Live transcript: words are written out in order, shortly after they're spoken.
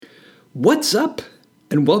What's up?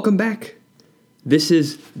 And welcome back. This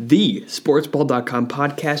is the sportsball.com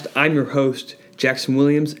podcast. I'm your host, Jackson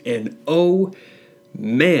Williams, and oh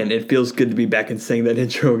man, it feels good to be back and saying that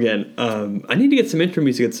intro again. I need to get some intro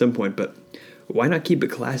music at some point, but why not keep it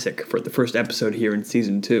classic for the first episode here in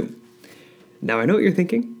Season 2? Now, I know what you're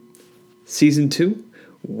thinking. Season 2?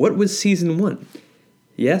 What was Season 1?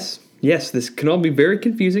 Yes, this can all be very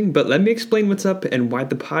confusing, but let me explain what's up and why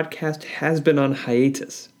the podcast has been on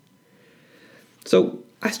hiatus. So,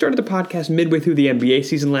 I started the podcast midway through the NBA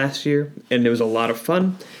season last year, and it was a lot of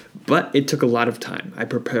fun, but it took a lot of time. I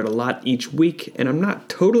prepared a lot each week, and I'm not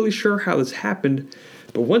totally sure how this happened,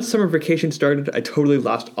 but once summer vacation started, I totally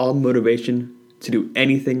lost all motivation to do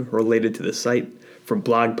anything related to the site. From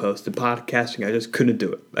blog posts to podcasting, I just couldn't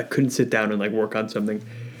do it. I couldn't sit down and work on something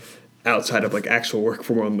outside of actual work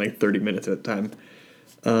for more than 30 minutes at a time.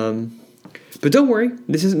 But don't worry,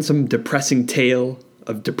 this isn't some depressing tale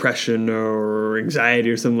of depression or anxiety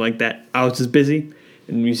or something like that. I was just busy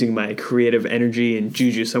and using my creative energy and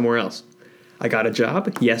juju somewhere else. I got a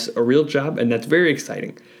job, yes, a real job, and that's very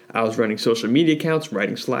exciting. I was running social media accounts,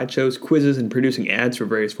 writing slideshows, quizzes, and producing ads for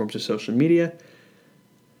various forms of social media.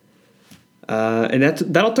 And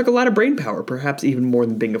that all took a lot of brain power, perhaps even more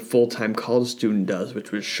than being a full-time college student does,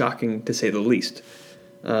 which was shocking to say the least.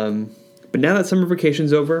 But now that summer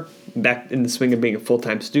vacation's over, back in the swing of being a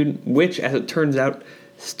full-time student, which, as it turns out,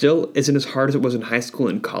 still isn't as hard as it was in high school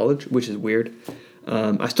and college, which is weird.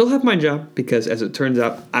 I still have my job because, as it turns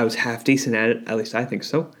out, I was half decent at it, at least I think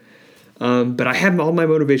so. But I have all my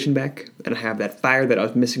motivation back, and I have that fire that I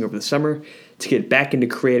was missing over the summer to get back into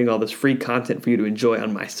creating all this free content for you to enjoy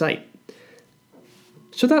on my site.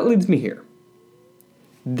 So that leads me here.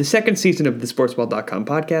 The second season of the sportsball.com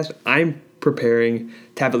podcast, I'm preparing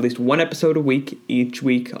to have at least one episode a week, each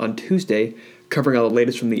week on Tuesday, covering all the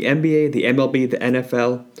latest from the NBA, the MLB, the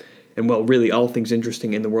NFL, and really all things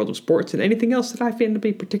interesting in the world of sports and anything else that I find to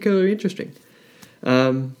be particularly interesting.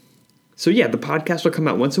 The podcast will come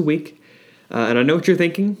out once a week, and I know what you're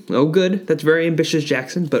thinking. Oh, good, that's very ambitious,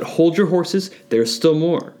 Jackson, but hold your horses, there's still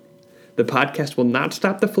more. The podcast will not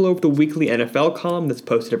stop the flow of the weekly NFL column that's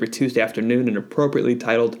posted every Tuesday afternoon and appropriately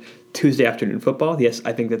titled Tuesday Afternoon Football. Yes,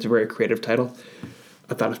 I think that's a very creative title.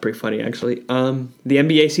 I thought it was pretty funny, actually. The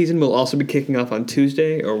NBA season will also be kicking off on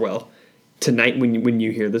Tuesday, tonight when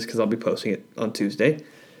you hear this, because I'll be posting it on Tuesday.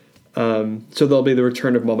 So there'll be the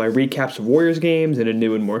return of all my recaps of Warriors games in a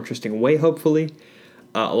new and more interesting way, hopefully,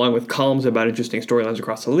 along with columns about interesting storylines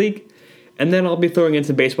across the league. And then I'll be throwing in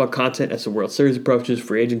some baseball content as the World Series approaches,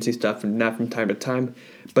 free agency stuff, and that from time to time.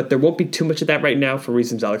 But there won't be too much of that right now for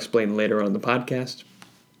reasons I'll explain later on the podcast.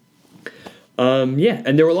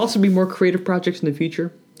 And there will also be more creative projects in the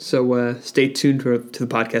future. So stay tuned to the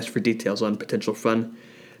podcast for details on potential fun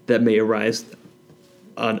that may arise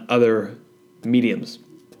on other mediums.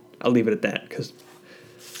 I'll leave it at that, because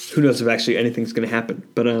who knows if actually anything's going to happen.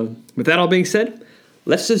 But with that all being said,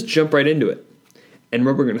 let's just jump right into it. And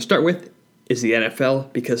what we're going to start with is the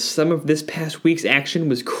NFL, because some of this past week's action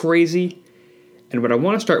was crazy. And what I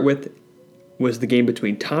want to start with was the game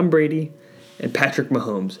between Tom Brady and Patrick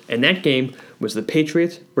Mahomes. And that game was the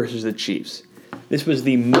Patriots versus the Chiefs. This was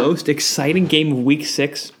the most exciting game of Week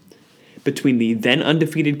 6 between the then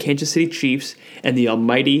undefeated Kansas City Chiefs and the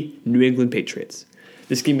almighty New England Patriots.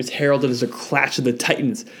 This game was heralded as a clash of the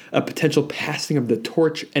Titans, a potential passing of the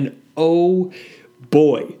torch, and oh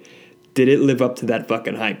boy, did it live up to that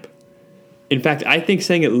fucking hype. In fact, I think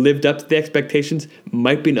saying it lived up to the expectations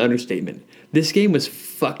might be an understatement. This game was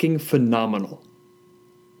fucking phenomenal,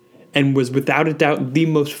 and was without a doubt the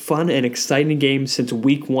most fun and exciting game since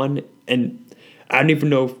Week 1, and I don't even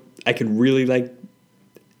know if I could really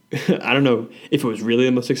I don't know if it was really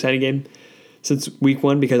the most exciting game since Week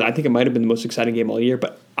 1, because I think it might have been the most exciting game all year,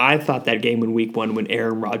 but I thought that game in Week 1 when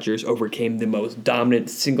Aaron Rodgers overcame the most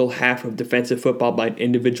dominant single half of defensive football by an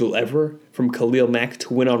individual ever, from Khalil Mack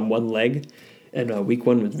to win on one leg, and Week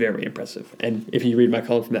 1 was very impressive. And if you read my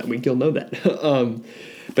column from that week, you'll know that.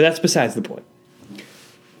 But that's besides the point.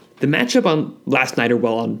 The matchup on last night,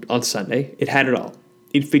 on Sunday, it had it all.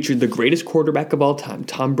 It featured the greatest quarterback of all time,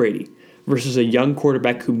 Tom Brady, versus a young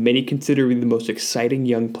quarterback who many consider to be the most exciting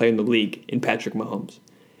young player in the league in Patrick Mahomes.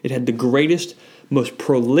 It had the greatest, most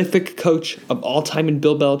prolific coach of all time in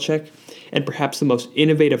Bill Belichick, and perhaps the most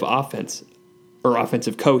innovative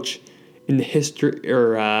offensive coach in the history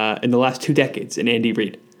in the last 2 decades in Andy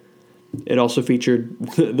Reid. It also featured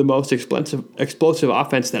the most explosive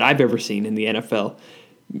offense that I've ever seen in the NFL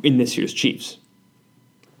in this year's Chiefs.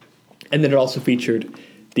 And then it also featured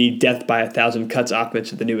the death by 1,000 cuts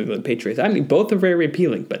offense of the New England Patriots. I mean, both are very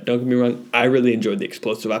appealing, but don't get me wrong, I really enjoyed the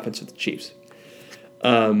explosive offense of the Chiefs.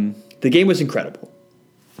 The game was incredible.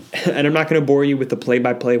 And I'm not going to bore you with the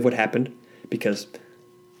play-by-play of what happened, because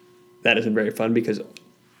that isn't very fun, because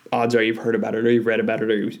odds are you've heard about it, or you've read about it,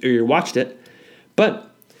 or you watched it. But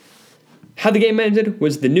how the game ended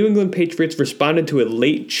was the New England Patriots responded to a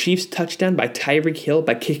late Chiefs touchdown by Tyreek Hill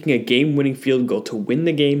by kicking a game-winning field goal to win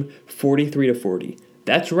the game 43-40.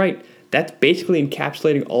 That's right. That's basically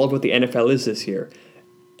encapsulating all of what the NFL is this year.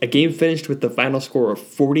 A game finished with the final score of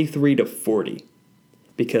 43-40.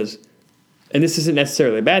 Because, and this isn't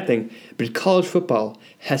necessarily a bad thing, but college football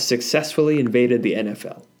has successfully invaded the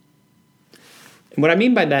NFL. And what I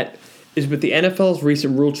mean by that is with the NFL's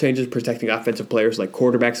recent rule changes protecting offensive players like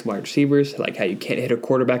quarterbacks and wide receivers, like how you can't hit a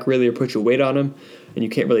quarterback really or put your weight on him, and you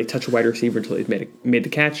can't really touch a wide receiver until he's made the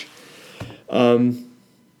catch. The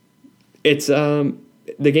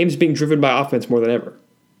game's being driven by offense more than ever.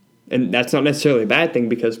 And that's not necessarily a bad thing,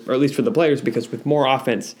 because, or at least for the players, because with more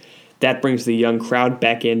offense, that brings the young crowd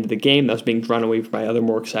back into the game that was being drawn away by other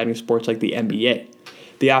more exciting sports like the NBA.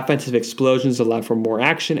 The offensive explosions allow for more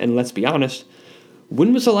action, and let's be honest,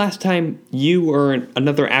 when was the last time you or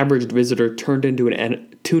another average visitor tuned into an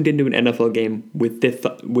NFL game with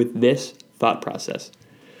this thought process?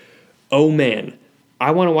 Oh man,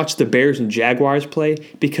 I want to watch the Bears and Jaguars play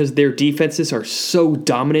because their defenses are so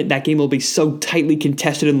dominant. That game will be so tightly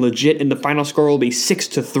contested and legit, and the final score will be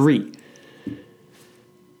 6-3.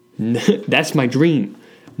 That's my dream.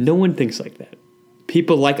 No one thinks like that.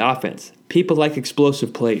 People like offense. People like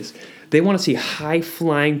explosive plays. They want to see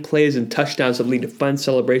high-flying plays and touchdowns that lead to fun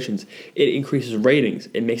celebrations. It increases ratings.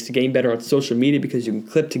 It makes the game better on social media because you can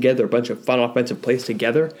clip together a bunch of fun offensive plays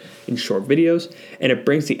together in short videos, and it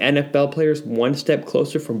brings the NFL players one step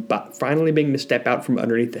closer from finally being able to step out from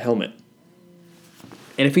underneath the helmet.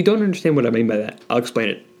 And if you don't understand what I mean by that, I'll explain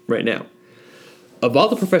it right now. Of all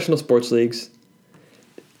the professional sports leagues,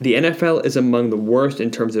 the NFL is among the worst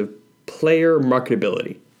in terms of player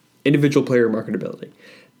marketability, individual player marketability.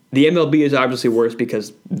 The MLB is obviously worse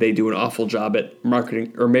because they do an awful job at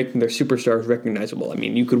marketing or making their superstars recognizable. I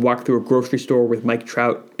mean, you could walk through a grocery store with Mike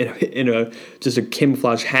Trout in just a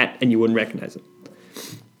camouflage hat and you wouldn't recognize him.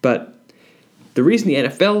 But the reason the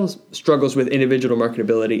NFL struggles with individual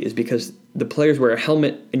marketability is because the players wear a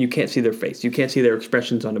helmet and you can't see their face. You can't see their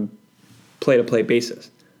expressions on a play-to-play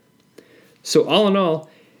basis. So all in all,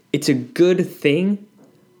 it's a good thing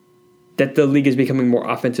that the league is becoming more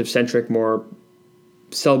offensive-centric, more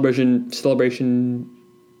celebration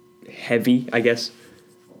heavy, I guess.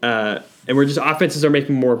 And offenses are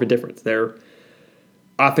making more of a difference. Their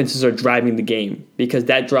offenses are driving the game because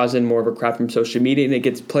that draws in more of a crowd from social media, and it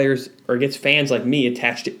gets players or gets fans like me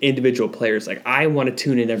attached to individual players. Like, I want to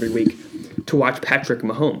tune in every week to watch Patrick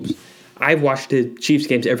Mahomes. I've watched the Chiefs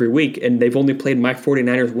games every week, and they've only played my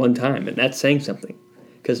 49ers one time, and that's saying something.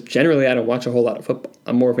 Because generally I don't watch a whole lot of football.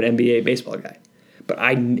 I'm more of an NBA baseball guy. But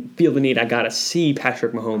I feel the need. I got to see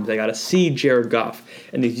Patrick Mahomes. I got to see Jared Goff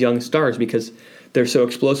and these young stars because they're so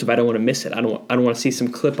explosive. I don't want to miss it. I don't want to see some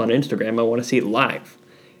clip on Instagram. I want to see it live.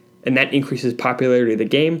 And that increases popularity of the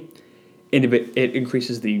game. It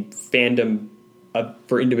increases the fandom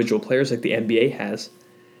for individual players like the NBA has.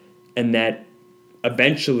 And that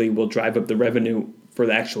eventually will drive up the revenue for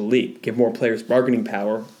the actual league, give more players bargaining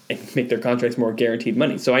power, and make their contracts more guaranteed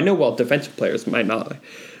money. So I know while defensive players might not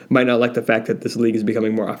like the fact that this league is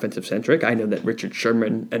becoming more offensive-centric. I know that Richard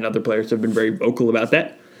Sherman and other players have been very vocal about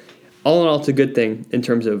that. All in all, it's a good thing in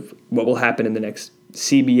terms of what will happen in the next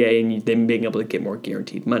CBA and them being able to get more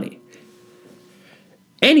guaranteed money.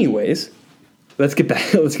 Anyways, let's get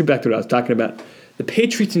back to what I was talking about. The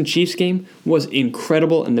Patriots and Chiefs game was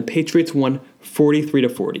incredible, and the Patriots won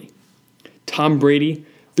 43-40. Tom Brady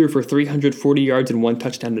threw for 340 yards and 1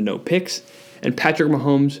 touchdown to no picks. And Patrick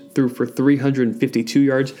Mahomes threw for 352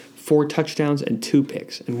 yards, 4 touchdowns, and 2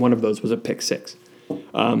 picks. And one of those was a pick 6.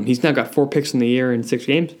 He's now got 4 picks in the year in 6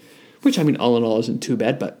 games, which, I mean, all in all isn't too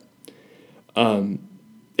bad, but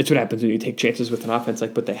it's what happens when you take chances with an offense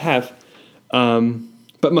like what they have.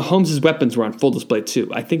 But Mahomes' weapons were on full display,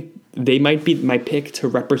 too. I think they might be my pick to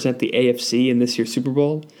represent the AFC in this year's Super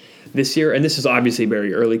Bowl this year. And this is obviously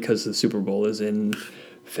very early because the Super Bowl is in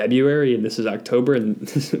February and this is October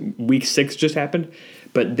and week 6 just happened.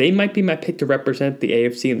 But they might be my pick to represent the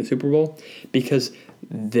AFC in the Super Bowl because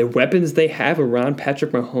the weapons they have around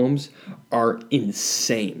Patrick Mahomes are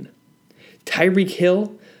insane. Tyreek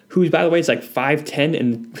Hill, who, by the way, is like 5'10"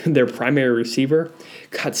 and their primary receiver,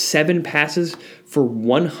 caught 7 passes for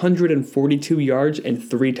 142 yards and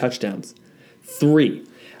 3 touchdowns. 3.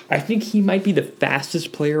 I think he might be the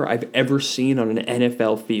fastest player I've ever seen on an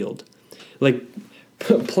NFL field. Like,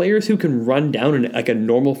 players who can run down like a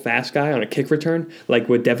normal fast guy on a kick return, like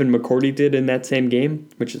what Devin McCourty did in that same game,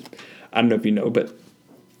 which is, I don't know if you know, but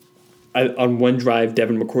on one drive,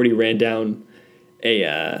 Devin McCourty ran down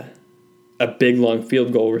a big long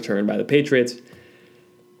field goal return by the Patriots.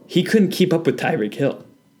 He couldn't keep up with Tyreek Hill.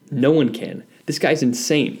 No one can. This guy's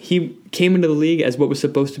insane. He came into the league as what was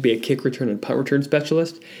supposed to be a kick return and punt return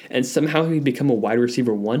specialist, and somehow he become a wide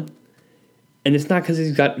receiver 1. And it's not because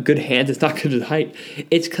he's got good hands. It's not because of his height.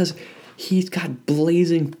 It's because he's got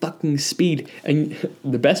blazing fucking speed. And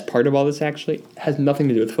the best part of all this actually has nothing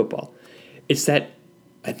to do with football. It's that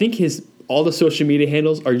I think all the social media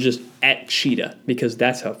handles are just at Cheetah because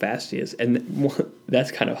that's how fast he is. And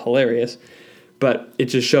that's kind of hilarious. But it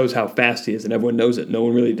just shows how fast he is, and everyone knows it. No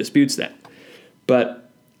one really disputes that.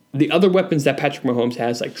 But the other weapons that Patrick Mahomes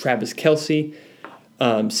has, like Travis Kelce,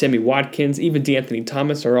 Sammy Watkins, even DeAnthony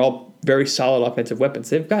Thomas, are all very solid offensive weapons.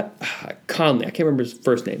 They've got Conley, I can't remember his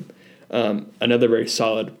first name, another very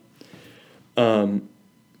solid wide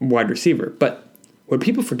receiver. But what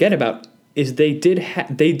people forget about is they do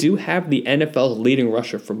have the NFL's leading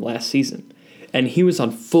rusher from last season, and he was on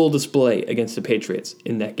full display against the Patriots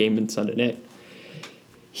in that game on Sunday night.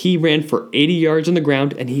 He ran for 80 yards on the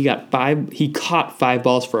ground, and he caught 5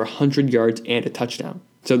 balls for 100 yards and a touchdown.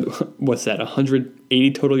 So what's that,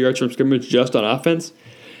 180 total yards from scrimmage just on offense?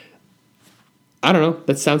 I don't know.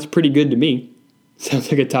 That sounds pretty good to me. Sounds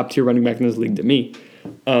like a top-tier running back in this league to me.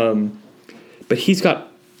 But he's got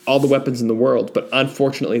all the weapons in the world, but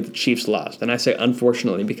unfortunately the Chiefs lost. And I say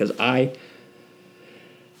unfortunately because I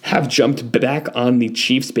have jumped back on the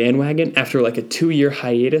Chiefs bandwagon after like a 2-year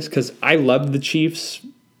hiatus because I loved the Chiefs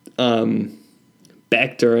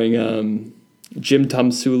back during Jim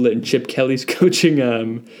Tomsula and Chip Kelly's coaching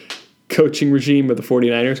regime of the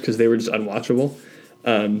 49ers because they were just unwatchable.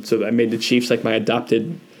 So I made the Chiefs like my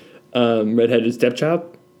adopted redheaded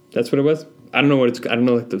stepchild. That's what it was. I don't know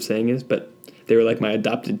what the saying is, but they were like my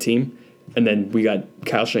adopted team. And then we got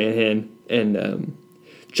Kyle Shanahan and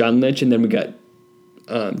John Lynch, and then we got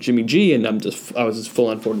Jimmy G, and I was just full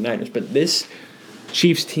on 49ers. But this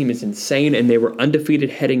Chiefs team is insane, and they were undefeated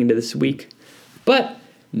heading into this week. But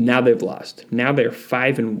now they've lost. Now they're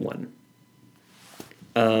 5-1.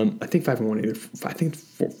 I think 5-1 either. I think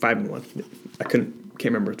 5-1. I can't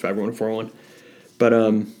remember if it's 5-1 or 4-1.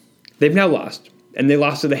 But they've now lost, and they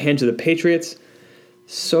lost to the hands of the Patriots.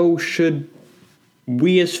 So should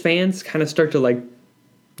we as fans kind of start to like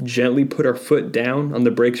gently put our foot down on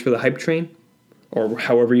the brakes for the hype train, or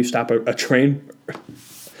however you stop a train?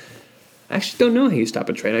 I actually don't know how you stop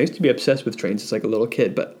a train. I used to be obsessed with trains as like a little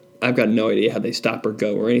kid, but I've got no idea how they stop or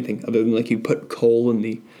go or anything other than like you put coal in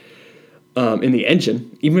the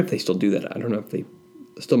engine. Even if they still do that, I don't know if they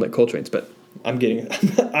still make coal trains. But I'm getting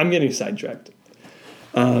sidetracked.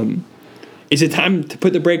 Is it time to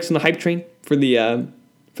put the brakes on the hype train for the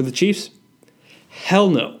Chiefs? Hell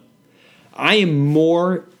no. I am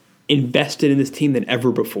more invested in this team than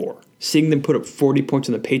ever before. Seeing them put up 40 points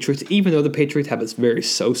on the Patriots, even though the Patriots have this very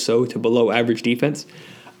so-so to below average defense,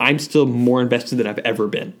 I'm still more invested than I've ever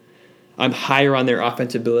been. I'm higher on their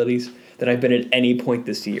offensive abilities than I've been at any point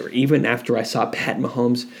this year, even after I saw Pat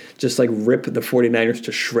Mahomes just like rip the 49ers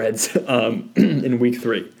to shreds in week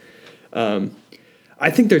 3. I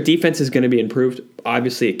think their defense is going to be improved.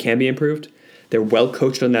 Obviously, it can be improved. They're well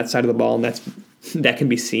coached on that side of the ball, and that can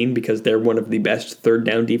be seen because they're one of the best third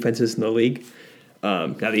down defenses in the league. Now,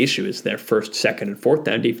 the issue is their first, second, and fourth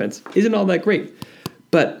down defense isn't all that great.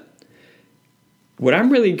 But what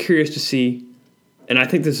I'm really curious to see, and I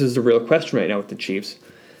think this is the real question right now with the Chiefs,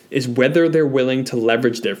 is whether they're willing to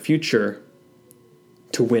leverage their future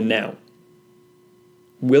to win now.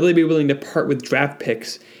 Will they be willing to part with draft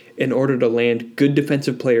picks in order to land good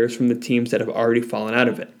defensive players from the teams that have already fallen out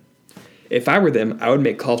of it? If I were them, I would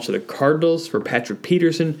make calls to the Cardinals for Patrick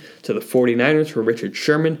Peterson, to the 49ers for Richard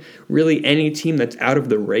Sherman, really any team that's out of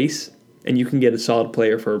the race, and you can get a solid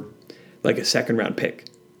player for like a second-round pick.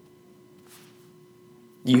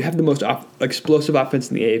 You have the most explosive offense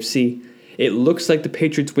in the AFC. It looks like the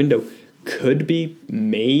Patriots' window could be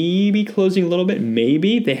maybe closing a little bit.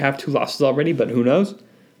 Maybe they have 2 losses already, but who knows?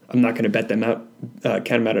 I'm not going to bet them out, count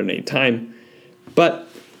them out at any time. But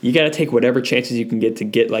you got to take whatever chances you can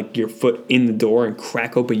get like your foot in the door and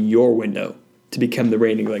crack open your window to become the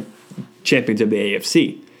reigning like champions of the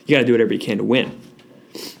AFC. You got to do whatever you can to win.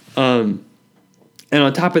 And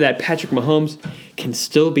on top of that, Patrick Mahomes can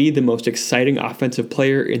still be the most exciting offensive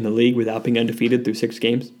player in the league without being undefeated through 6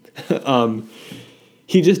 games.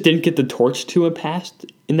 He just didn't get the torch to him passed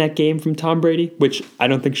in that game from Tom Brady, which I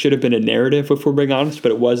don't think should have been a narrative if we're being honest,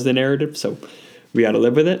 but it was the narrative, so we got to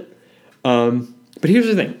live with it. But here's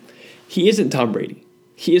the thing. He isn't Tom Brady.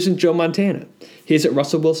 He isn't Joe Montana. He isn't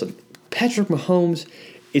Russell Wilson. Patrick Mahomes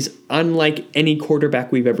is unlike any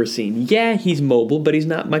quarterback we've ever seen. Yeah, he's mobile, but he's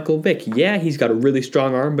not Michael Vick. Yeah, he's got a really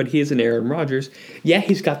strong arm, but he isn't Aaron Rodgers. Yeah,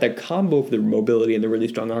 he's got that combo of the mobility and the really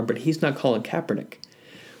strong arm, but he's not Colin Kaepernick.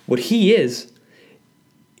 What he is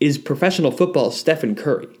professional football's Stephen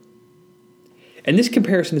Curry. And this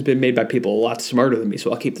comparison has been made by people a lot smarter than me,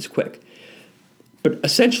 so I'll keep this quick. But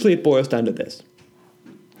essentially it boils down to this.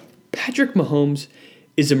 Patrick Mahomes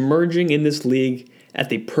is emerging in this league at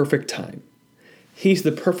the perfect time. He's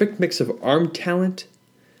the perfect mix of arm talent,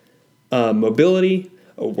 mobility,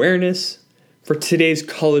 awareness for today's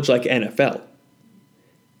college like NFL.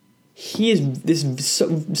 He is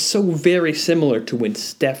so very similar to when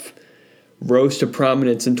Steph rose to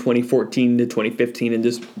prominence in 2014 to 2015 and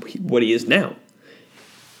just what he is now.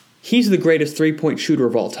 He's the greatest three-point shooter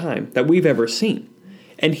of all time that we've ever seen.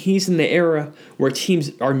 And he's in the era where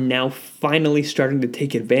teams are now finally starting to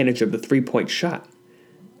take advantage of the three-point shot.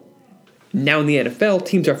 Now in the NFL,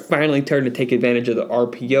 teams are finally starting to take advantage of the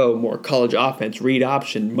RPO, more college offense, read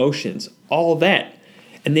option, motions, all that.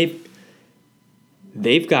 And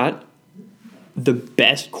they've got the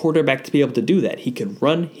best quarterback to be able to do that. He can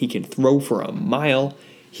run, he can throw for a mile.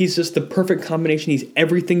 He's just the perfect combination. He's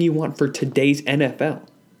everything you want for today's NFL.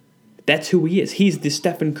 That's who he is. He's the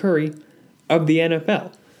Stephen Curry of the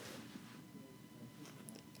NFL.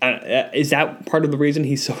 Is that part of the reason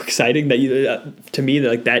he's so exciting? That to me,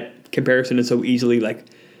 like that comparison is so easily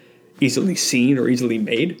seen or easily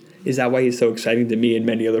made. Is that why he's so exciting to me and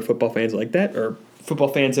many other football fans like that, or football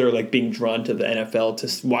fans that are like being drawn to the NFL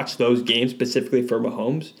to watch those games specifically for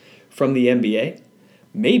Mahomes from the NBA?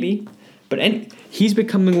 Maybe, but he's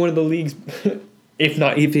becoming one of the league's,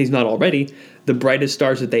 if he's not already, the brightest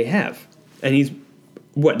stars that they have. And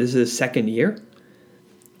this is his second year?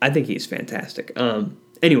 I think he's fantastic.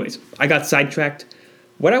 Anyways, I got sidetracked.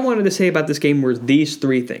 What I wanted to say about this game were these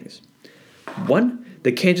three things. One,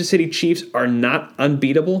 the Kansas City Chiefs are not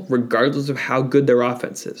unbeatable regardless of how good their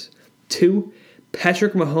offense is. Two,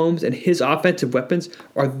 Patrick Mahomes and his offensive weapons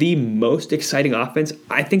are the most exciting offense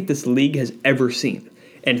I think this league has ever seen.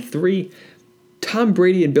 And three, Tom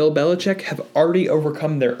Brady and Bill Belichick have already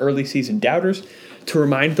overcome their early season doubters to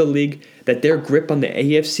remind the league that their grip on the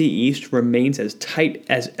AFC East remains as tight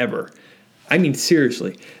as ever. I mean,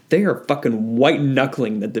 seriously, they are fucking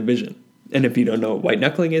white-knuckling the division. And if you don't know what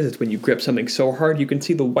white-knuckling is, it's when you grip something so hard you can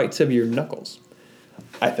see the whites of your knuckles.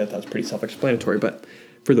 I thought that was pretty self-explanatory, but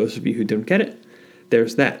for those of you who don't get it,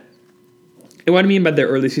 there's that. And what I mean by their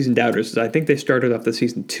early season doubters is I think they started off the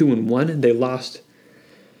season 2-1. They lost.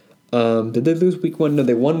 Did they lose week 1? No,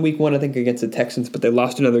 they won week 1, I think, against the Texans, but they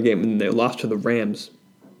lost another game, and they lost to the Rams.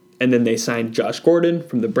 And then they signed Josh Gordon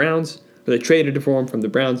from the Browns, or they traded for him from the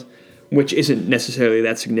Browns, which isn't necessarily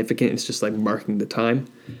that significant. It's just like marking the time.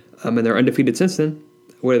 And they're undefeated since then.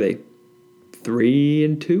 What are they?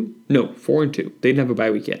 3-2? No, 4-2. They didn't have a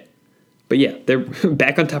bye week yet. But yeah, they're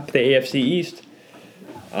back on top of the AFC East.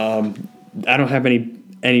 I don't have any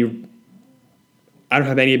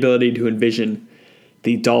ability to envision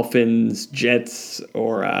the Dolphins, Jets,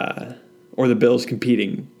 or the Bills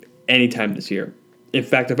competing anytime this year. In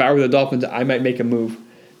fact, if I were the Dolphins, I might make a move,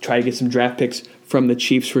 try to get some draft picks from the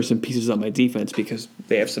Chiefs for some pieces on my defense because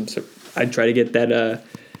they have some. I'd try to get that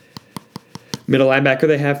middle linebacker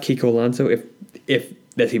they have, Kiko Alonso, if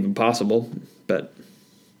that's even possible. But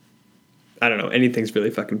I don't know. Anything's really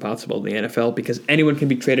fucking possible in the NFL because anyone can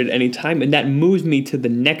be traded at any time, and that moves me to the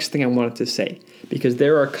next thing I wanted to say because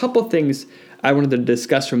there are a couple things I wanted to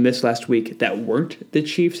discuss from this last week that weren't the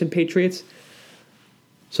Chiefs and Patriots.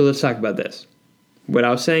 So let's talk about this. What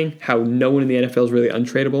I was saying, how no one in the NFL is really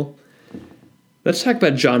untradeable. Let's talk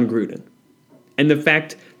about John Gruden and the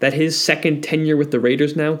fact that his second tenure with the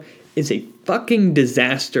Raiders now is a fucking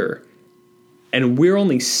disaster. And we're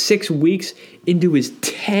only 6 weeks into his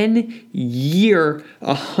 10-year,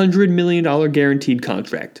 $100 million guaranteed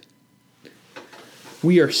contract.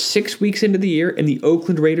 We are 6 weeks into the year, and the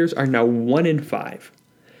Oakland Raiders are now 1-5.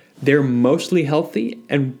 They're mostly healthy,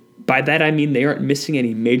 and by that I mean they aren't missing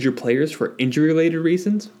any major players for injury-related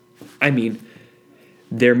reasons. I mean,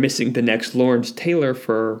 they're missing the next Lawrence Taylor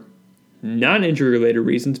for non-injury-related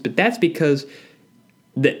reasons, but that's because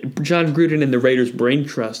John Gruden and the Raiders' brain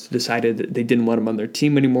trust decided that they didn't want him on their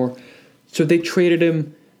team anymore, so they traded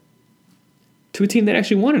him to a team that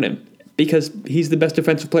actually wanted him because he's the best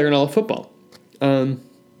defensive player in all of football.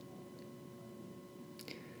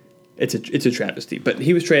 It's a travesty, but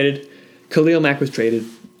he was traded. Khalil Mack was traded,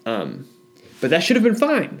 but that should have been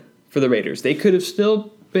fine for the Raiders. They could have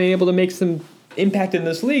still been able to make some impact in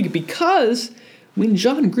this league because when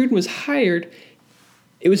John Gruden was hired,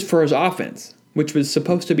 it was for his offense. which was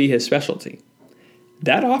supposed to be his specialty.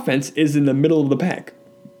 That offense is in the middle of the pack.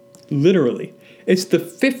 Literally. It's the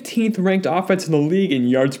 15th ranked offense in the league in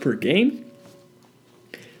yards per game.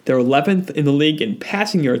 They're 11th in the league in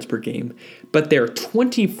passing yards per game, but they're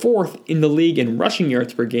 24th in the league in rushing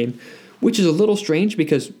yards per game, which is a little strange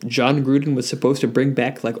because John Gruden was supposed to bring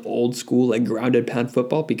back like old school, like grounded pound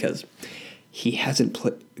football because he hasn't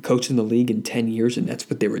coached in the league in 10 years and that's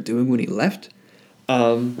what they were doing when he left.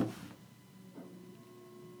 But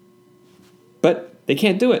they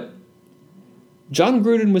can't do it. John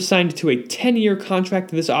Gruden was signed to a 10-year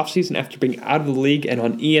contract this offseason after being out of the league and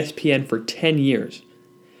on ESPN for 10 years.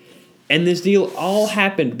 And this deal all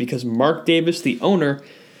happened because Mark Davis, the owner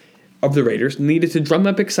of the Raiders, needed to drum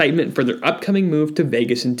up excitement for their upcoming move to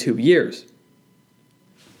Vegas in 2 years.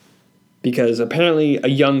 Because apparently a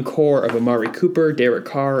young core of Amari Cooper, Derek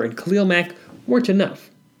Carr, and Khalil Mack weren't enough.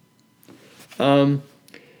 But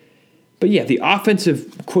yeah, the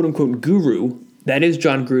offensive quote-unquote guru, that is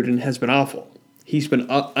John Gruden, has been awful. He's been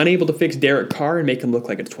unable to fix Derek Carr and make him look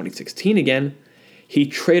like it's 2016 again. He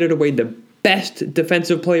traded away the best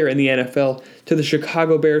defensive player in the NFL to the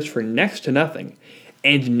Chicago Bears for next to nothing.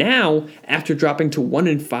 And now, after dropping to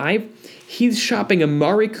 1-5, he's shopping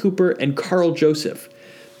Amari Cooper and Carl Joseph.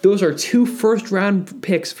 Those are 2 first-round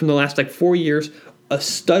picks from the last 4 years, a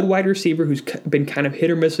stud wide receiver who's been kind of hit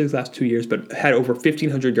or miss these last 2 years, but had over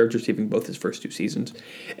 1,500 yards receiving both his first 2 seasons,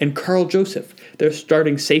 and Carl Joseph, their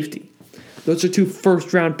starting safety. Those are 2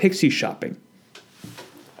 first-round picks he's shopping.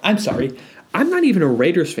 I'm sorry, I'm not even a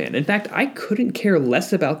Raiders fan. In fact, I couldn't care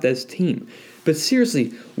less about this team. But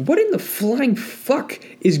seriously, what in the flying fuck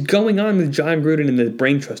is going on with John Gruden and the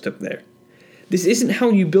brain trust up there? This isn't how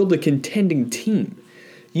you build a contending team.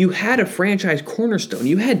 You had a franchise cornerstone.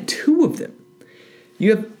 You had 2 of them.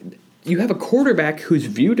 You have a quarterback who's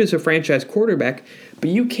viewed as a franchise quarterback, but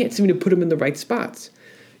you can't seem to put him in the right spots.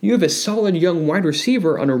 You have a solid young wide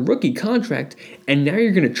receiver on a rookie contract, and now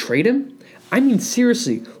you're going to trade him? I mean,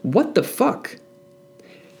 seriously, what the fuck?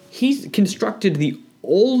 He's constructed the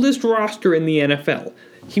oldest roster in the NFL.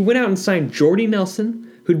 He went out and signed Jordy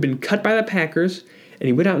Nelson, who'd been cut by the Packers, and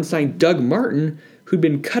he went out and signed Doug Martin, who'd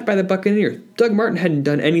been cut by the Buccaneers. Doug Martin hadn't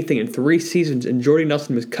done anything in 3 seasons, and Jordy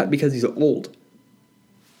Nelson was cut because he's old.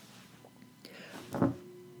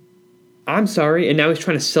 I'm sorry, and now he's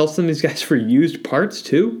trying to sell some of these guys for used parts,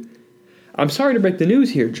 too? I'm sorry to break the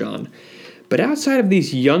news here, John, but outside of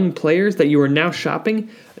these young players that you are now shopping,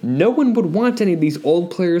 no one would want any of these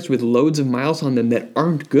old players with loads of miles on them that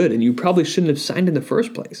aren't good, and you probably shouldn't have signed in the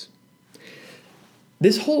first place.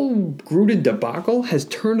 This whole Gruden debacle has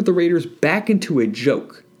turned the Raiders back into a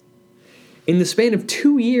joke. In the span of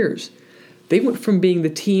 2 years, they went from being the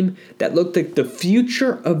team that looked like the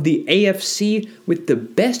future of the AFC with the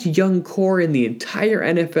best young core in the entire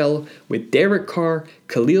NFL with Derek Carr,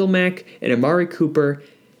 Khalil Mack, and Amari Cooper.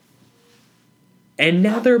 And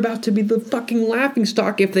now they're about to be the fucking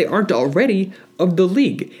laughingstock, if they aren't already, of the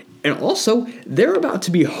league. And also, they're about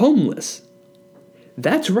to be homeless.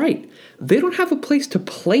 That's right. They don't have a place to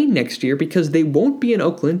play next year because they won't be in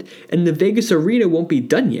Oakland and the Vegas arena won't be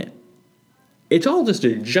done yet. It's all just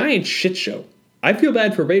a giant shit show. I feel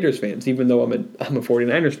bad for Raiders fans, even though I'm a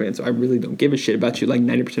 49ers fan, so I really don't give a shit about you like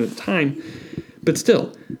 90% of the time. But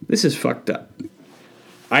still, this is fucked up.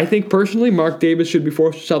 I think personally Mark Davis should be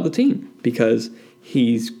forced to sell the team because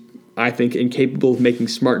he's, I think, incapable of making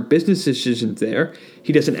smart business decisions there.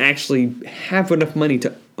 He doesn't actually have enough money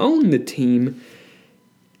to own the team,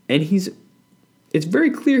 and it's very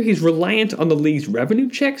clear he's reliant on the league's revenue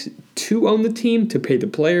checks to own the team, to pay the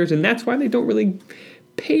players, and that's why they don't really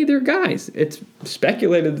pay their guys. It's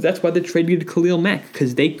speculated that's why they traded Khalil Mack,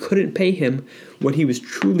 because they couldn't pay him what he was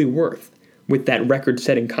truly worth with that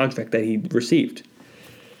record-setting contract that he received.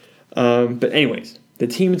 But anyways, the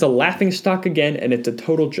team is a laughingstock again, and it's a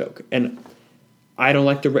total joke. And I don't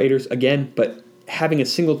like the Raiders again, but having a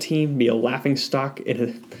single team be a laughingstock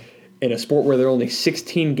in a sport where there are only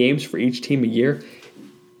 16 games for each team a year,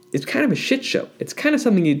 it's kind of a shit show. It's kind of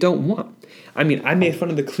something you don't want. I mean, I made fun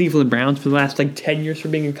of the Cleveland Browns for the last 10 years for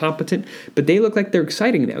being incompetent, but they look like they're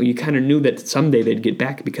exciting now. You kind of knew that someday they'd get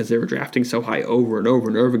back because they were drafting so high over and over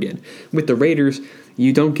and over again. With the Raiders,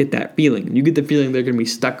 you don't get that feeling. You get the feeling they're going to be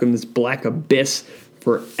stuck in this black abyss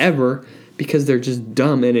forever because they're just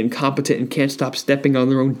dumb and incompetent and can't stop stepping on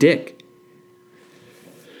their own dick.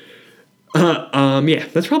 Yeah,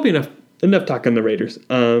 that's probably enough talk on the Raiders.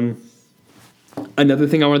 Another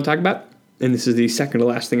thing I want to talk about, and this is the second to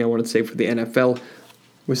last thing I want to say for the NFL,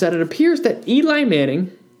 was that it appears that Eli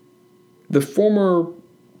Manning, the former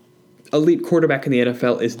elite quarterback in the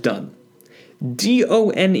NFL, is done.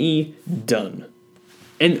 D-O-N-E, done.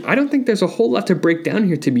 And I don't think there's a whole lot to break down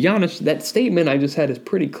here, to be honest. That statement I just had is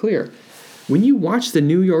pretty clear. When you watch the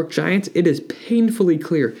New York Giants, it is painfully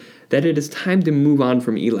clear that it is time to move on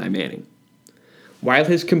from Eli Manning. While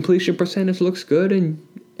his completion percentage looks good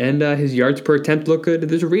and his yards per attempt look good,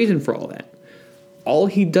 there's a reason for all that. All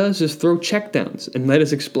he does is throw checkdowns and let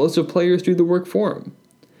his explosive players do the work for him.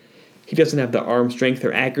 He doesn't have the arm strength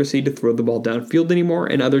or accuracy to throw the ball downfield anymore,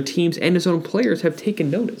 and other teams and his own players have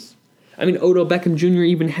taken notice. I mean, Odell Beckham Jr.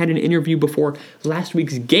 even had an interview before last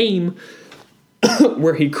week's game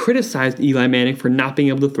where he criticized Eli Manning for not being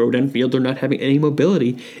able to throw downfield or not having any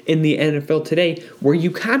mobility in the NFL today, where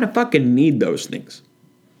you kind of fucking need those things.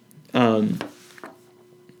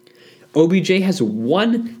 OBJ has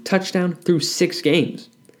 1 touchdown through 6 games,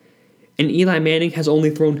 and Eli Manning has only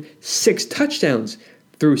thrown 6 touchdowns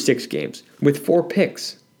through 6 games with 4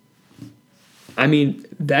 picks. I mean,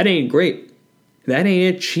 that ain't great. That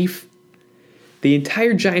ain't it, Chief. The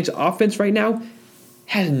entire Giants offense right now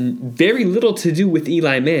has very little to do with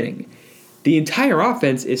Eli Manning. The entire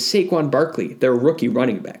offense is Saquon Barkley, their rookie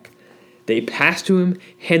running back. They pass to him,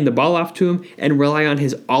 hand the ball off to him, and rely on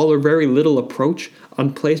his all or very little approach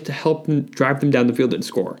on plays to help them drive them down the field and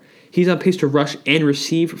score. He's on pace to rush and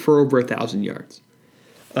receive for over 1,000 yards.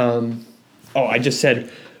 I just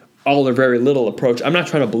said all or very little approach. I'm not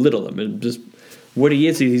trying to belittle him. It's just what he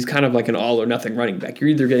is, he's kind of like an all or nothing running back. You're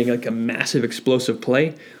either getting like a massive explosive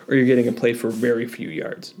play or you're getting a play for very few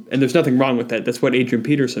yards. And there's nothing wrong with that. That's what Adrian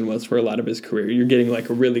Peterson was for a lot of his career. You're getting like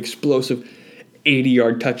a really explosive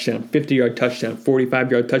 80-yard touchdown, 50-yard touchdown,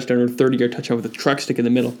 45-yard touchdown, or 30-yard touchdown with a truck stick in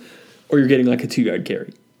the middle. Or you're getting like a 2-yard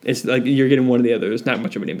carry. It's like you're getting one or the other. There's not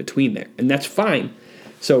much of an in-between there. And that's fine.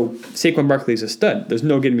 So Saquon Barkley is a stud. There's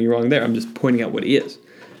no getting me wrong there. I'm just pointing out what he is.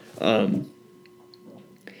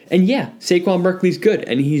 And yeah, Saquon Barkley's good,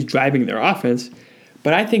 and he's driving their offense.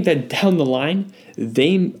 But I think that down the line,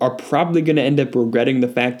 they are probably going to end up regretting the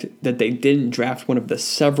fact that they didn't draft one of the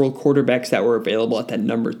several quarterbacks that were available at that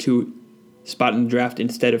number 2 spot in the draft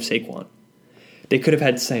instead of Saquon. They could have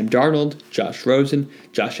had Sam Darnold, Josh Rosen,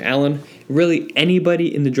 Josh Allen, really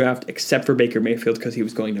anybody in the draft except for Baker Mayfield because he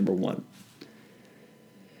was going number 1.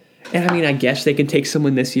 And I mean, I guess they can take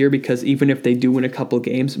someone this year because even if they do win a couple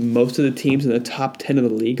games, most of the teams in the top 10 of the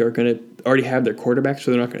league are going to already have their quarterback, so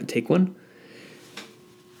they're not going to take one.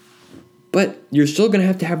 But you're still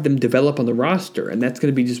going to have them develop on the roster, and that's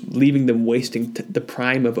going to be just leaving them wasting the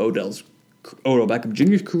prime of Odell Beckham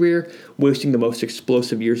Jr.'s career, wasting the most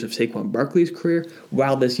explosive years of Saquon Barkley's career,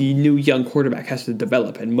 while this new young quarterback has to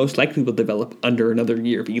develop, and most likely will develop under another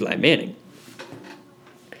year of Eli Manning.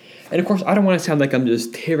 And of course, I don't want to sound like I'm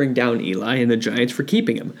just tearing down Eli and the Giants for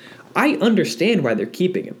keeping him. I understand why they're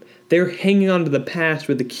keeping him. They're hanging on to the past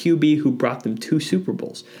with the QB who brought them 2 Super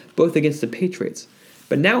Bowls, both against the Patriots.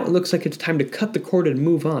 But now it looks like it's time to cut the cord and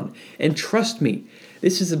move on. And trust me,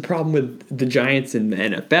 this is the problem with the Giants in the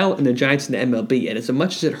NFL and the Giants in the MLB. And as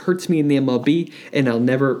much as it hurts me in the MLB, and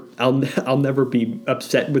I'll never be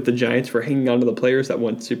upset with the Giants for hanging on to the players that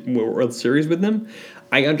won World Series with them,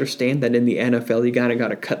 I understand that in the NFL you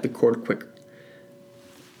gotta cut the cord quicker.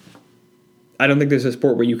 I don't think there's a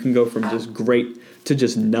sport where you can go from just great to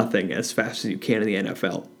just nothing as fast as you can in the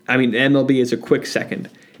NFL. I mean, the MLB is a quick second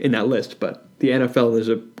in that list, but the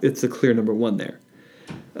NFL it's the clear number 1 there.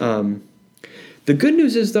 The good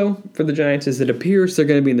news is, though, for the Giants is it appears they're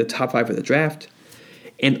going to be in the top 5 of the draft,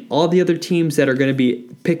 and all the other teams that are going to be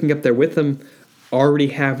picking up there with them already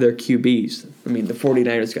have their QBs. I mean, the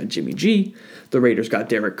 49ers got Jimmy G, the Raiders got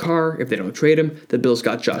Derek Carr if they don't trade him, the Bills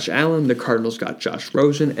got Josh Allen, the Cardinals got Josh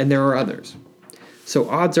Rosen, and there are others. So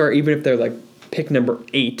odds are, even if they're like pick number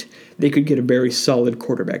 8, they could get a very solid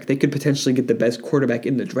quarterback. They could potentially get the best quarterback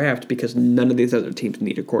in the draft because none of these other teams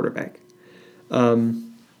need a quarterback.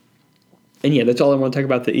 And yeah, that's all I want to talk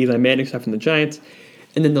about, the Eli Manning stuff and the Giants.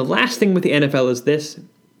 And then the last thing with the NFL is this,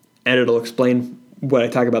 and it'll explain what I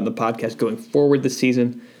talk about in the podcast going forward this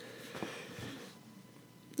season.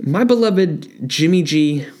 My beloved Jimmy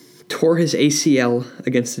G tore his ACL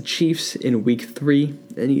against the Chiefs in Week 3,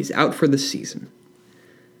 and he's out for the season.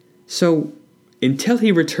 So, until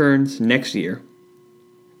he returns next year,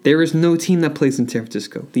 there is no team that plays in San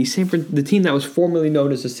Francisco. The team that was formerly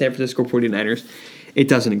known as the San Francisco 49ers, it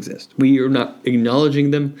doesn't exist. We are not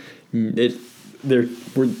acknowledging them. I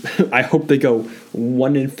hope they go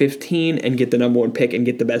 1-15 and get the number 1 pick and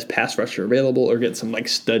get the best pass rusher available or get some like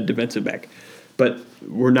stud defensive back. But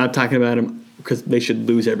we're not talking about them because they should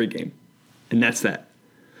lose every game. And that's that.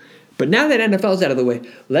 But now that NFL is out of the way,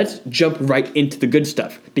 let's jump right into the good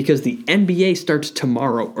stuff because the NBA starts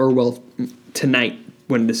tomorrow, or well, tonight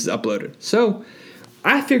when this is uploaded. So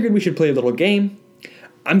I figured we should play a little game.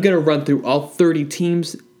 I'm going to run through all 30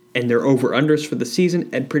 teams and their over-unders for the season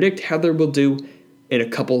and predict how they will do in a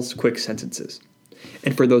couple quick sentences.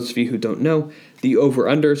 And for those of you who don't know, the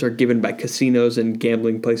over-unders are given by casinos and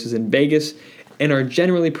gambling places in Vegas and are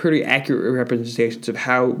generally pretty accurate representations of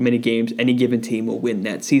how many games any given team will win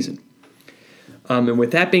that season. And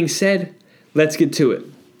with that being said, let's get to it.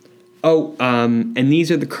 And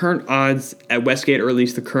these are the current odds at Westgate, or at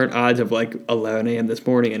least the current odds of like 11 a.m. this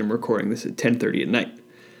morning, and I'm recording this at 10:30 at night.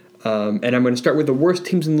 And I'm going to start with the worst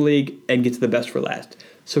teams in the league and get to the best for last.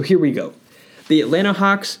 So here we go. The Atlanta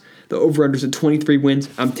Hawks, the over-unders at 23 wins.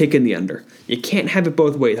 I'm taking the under. You can't have it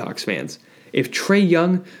both ways, Hawks fans. If Trae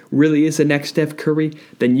Young really is the next Steph Curry,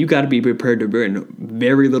 then you got to be prepared to win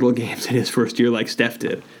very little games in his first year like Steph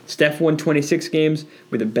did. Steph won 26 games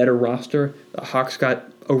with a better roster. The Hawks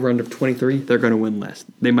got over-under 23. They're going to win less.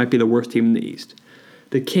 They might be the worst team in the East.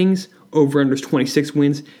 The Kings, over-unders 26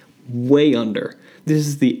 wins, way under. This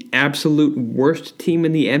is the absolute worst team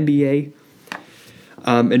in the NBA.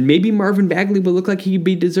 And maybe Marvin Bagley will look like he'd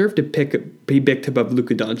be deserved to be picked above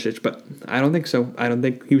Luka Doncic, but I don't think so. I don't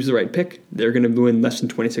think he was the right pick. They're going to win less than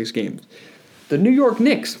 26 games. The New York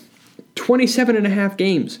Knicks, 27.5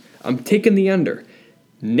 games. I'm taking the under.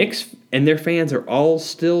 Knicks and their fans are all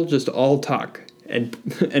still just all talk.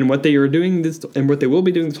 And what they are doing this, and what they will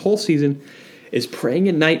be doing this whole season is praying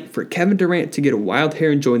at night for Kevin Durant to get a wild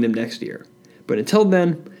hair and join them next year. But until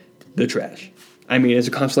then, they're trash. I mean, as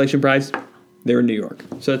a consolation prize, they're in New York,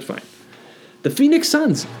 so that's fine. The Phoenix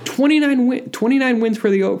Suns, 29 wins for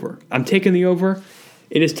the over. I'm taking the over.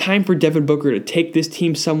 It is time for Devin Booker to take this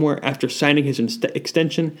team somewhere after signing his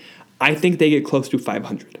extension. I think they get close to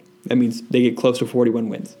 500. That means they get close to 41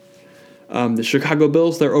 wins. The Chicago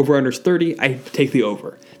Bulls, their over-under is 30. I take the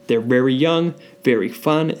over. They're very young, very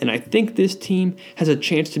fun, and I think this team has a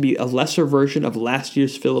chance to be a lesser version of last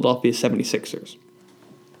year's Philadelphia 76ers.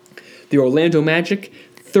 The Orlando Magic,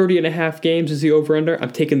 30.5 games is the over-under.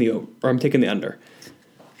 I'm taking the under.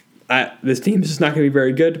 This team is just not going to be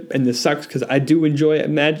very good, and this sucks because I do enjoy the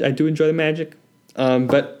Magic.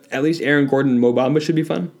 But at least Aaron Gordon and Mo Bamba should be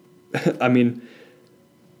fun. I mean,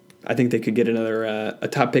 I think they could get another a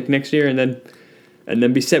top pick next year, and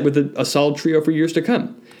then be set with a solid trio for years to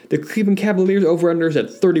come. The Cleveland Cavaliers over-under is at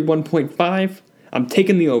 31.5. I'm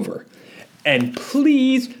taking the over. And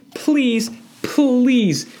please, please,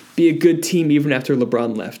 please be a good team even after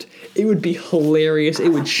LeBron left. It would be hilarious. It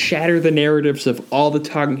would shatter the narratives of all the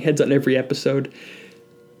talking heads on every episode,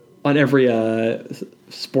 on every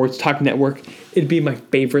sports talk network. It'd be my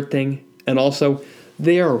favorite thing. And also,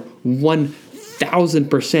 they are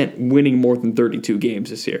 1,000% winning more than 32 games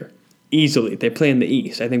this year. Easily. They play in the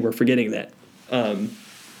East. I think we're forgetting that.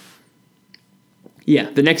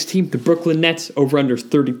 The next team, the Brooklyn Nets, over-under is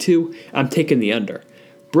 32. I'm taking the under.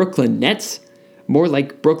 Brooklyn Nets, more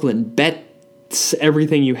like Brooklyn bets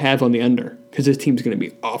everything you have on the under, because this team's going to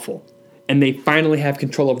be awful. And they finally have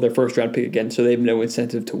control of their first-round pick again, so they have no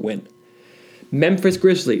incentive to win. Memphis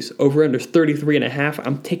Grizzlies, over-under is 33.5.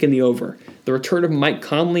 I'm taking the over. The return of Mike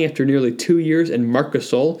Conley after nearly 2 years and Marc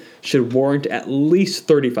Gasol should warrant at least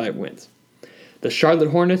 35 wins. The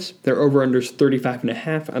Charlotte Hornets, their over-under is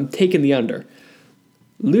 35.5. I'm taking the under.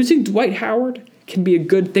 Losing Dwight Howard can be a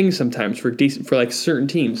good thing sometimes for certain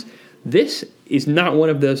teams. This is not one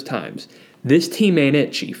of those times. This team ain't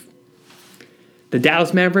it, Chief. The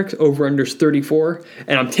Dallas Mavericks, over-under is 34,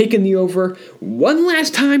 and I'm taking the over one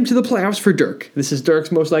last time to the playoffs for Dirk. This is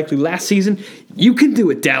Dirk's most likely last season. You can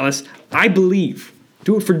do it, Dallas. I believe.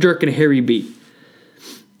 Do it for Dirk and Harry B.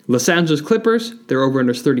 Los Angeles Clippers, their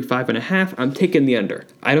over-under is 35.5. I'm taking the under.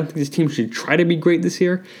 I don't think this team should try to be great this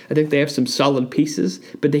year. I think they have some solid pieces,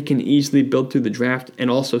 but they can easily build through the draft and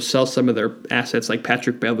also sell some of their assets like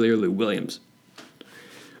Patrick Beverley or Lou Williams.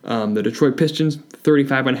 The Detroit Pistons,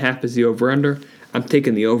 35.5 is the over-under. I'm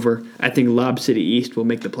taking the over. I think Lob City East will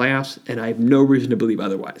make the playoffs, and I have no reason to believe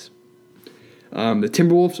otherwise. The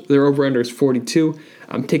Timberwolves, their over-under is 42.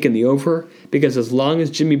 I'm taking the over because as long as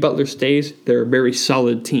Jimmy Butler stays, they're a very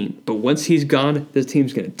solid team. But once he's gone, this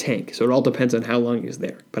team's going to tank. So it all depends on how long he's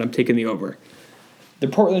there. But I'm taking the over. The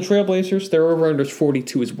Portland Trailblazers, their over-under is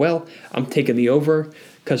 42 as well. I'm taking the over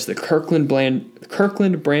because the Kirkland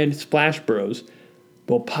brand Splash Bros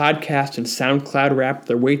will podcast and SoundCloud rap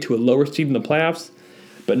their way to a lower seed in the playoffs.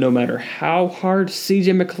 But no matter how hard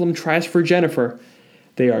CJ McCollum tries for Jennifer,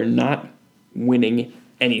 they are not winning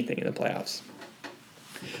anything in the playoffs.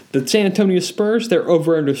 The San Antonio Spurs, their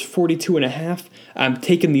over-under is 42.5. I'm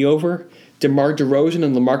taking the over. DeMar DeRozan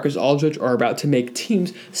and LaMarcus Aldridge are about to make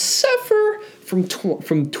teams suffer from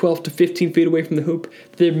 12 to 15 feet away from the hoop.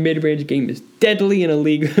 Their mid-range game is deadly in a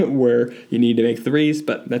league where you need to make threes,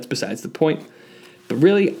 but that's besides the point. But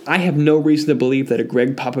really, I have no reason to believe that a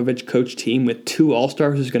Greg Popovich coached team with 2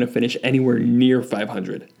 All-Stars is going to finish anywhere near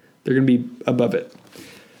 500. They're going to be above it.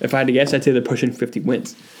 If I had to guess, I'd say they're pushing 50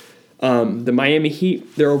 wins. The Miami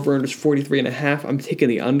Heat, their over-under is 43.5. I'm taking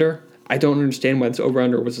the under. I don't understand why this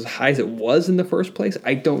over-under was as high as it was in the first place.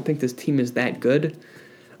 I don't think this team is that good.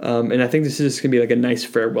 And I think this is just going to be like a nice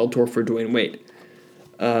farewell tour for Dwayne Wade.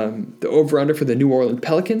 The over-under for the New Orleans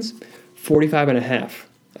Pelicans, 45.5.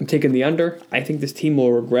 I'm taking the under. I think this team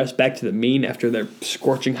will regress back to the mean after their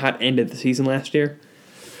scorching hot end of the season last year.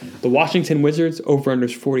 The Washington Wizards, over-under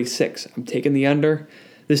is 46. I'm taking the under.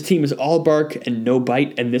 This team is all bark and no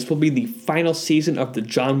bite, and this will be the final season of the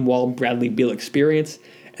John Wall, Bradley Beal experience,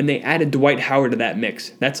 and they added Dwight Howard to that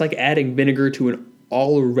mix. That's like adding vinegar to an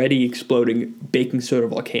already exploding baking soda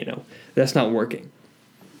volcano. That's not working.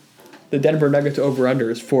 The Denver Nuggets over-under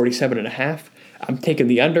is 47.5. I'm taking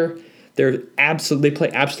the under. They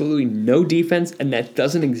play absolutely no defense, and that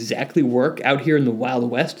doesn't exactly work out here in the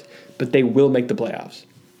Wild West, but they will make the playoffs.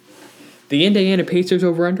 The Indiana Pacers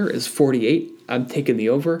over-under is 48. I'm taking the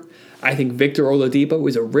over. I think Victor Oladipo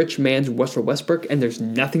is a rich man's Russell Westbrook, and there's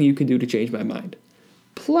nothing you can do to change my mind.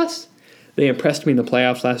 Plus, they impressed me in the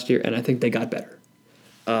playoffs last year, and I think they got better.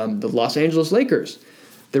 The Los Angeles Lakers,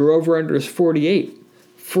 their over-under is 48.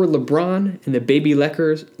 For LeBron and the baby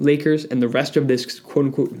Lakers and the rest of this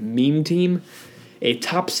quote-unquote meme team, a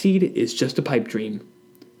top seed is just a pipe dream.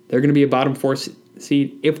 They're going to be a bottom 4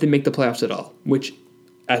 seed if they make the playoffs at all, which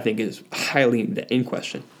I think is highly in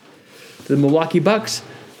question. The Milwaukee Bucks,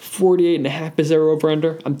 48.5 is their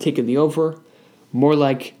over-under. I'm taking the over. More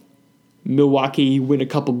like Milwaukee win a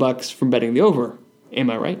couple bucks from betting the over. Am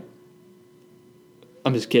I right?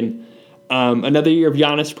 I'm just kidding. Another year of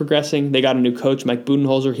Giannis progressing. They got a new coach, Mike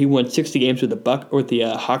Budenholzer. He won 60 games with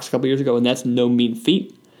the Hawks a couple years ago, and that's no mean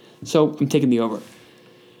feat. So I'm taking the over.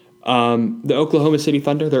 The Oklahoma City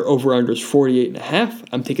Thunder, their over-under is 48.5.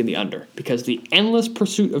 I'm taking the under because the endless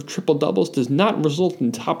pursuit of triple-doubles does not result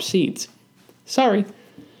in top seeds. Sorry.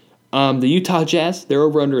 The Utah Jazz, their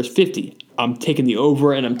over-under is 50. I'm taking the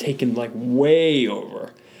over, and I'm taking way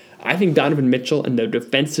over. I think Donovan Mitchell and the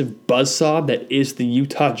defensive buzzsaw that is the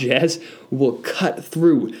Utah Jazz will cut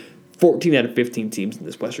through 14 out of 15 teams in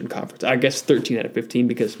this Western Conference. I guess 13 out of 15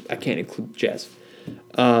 because I can't include Jazz.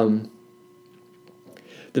 The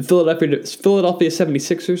Philadelphia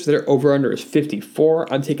 76ers, their over-under is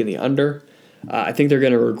 54. I'm taking the under. I think they're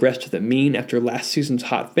going to regress to the mean after last season's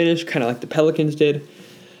hot finish, kind of like the Pelicans did.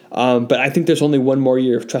 But I think there's only one more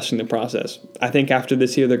year of trusting the process. I think after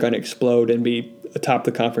this year, they're going to explode and be atop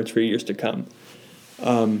the conference for years to come.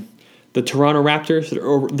 The Toronto Raptors,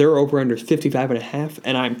 their over-under is 55.5,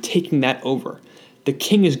 and I'm taking that over. The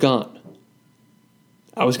king is gone.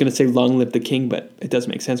 I was going to say long live the king, but it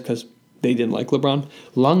doesn't make sense because they didn't like LeBron.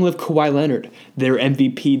 Long live Kawhi Leonard, their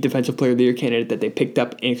MVP Defensive Player of the Year candidate that they picked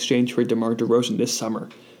up in exchange for DeMar DeRozan this summer.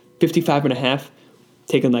 55.5,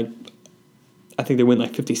 taking I think they win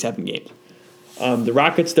 57 games. The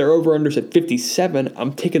Rockets, their over-under's at 57.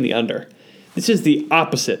 I'm taking the under. This is the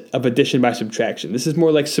opposite of addition by subtraction. This is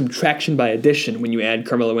more like subtraction by addition when you add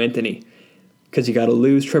Carmelo Anthony. Because you got to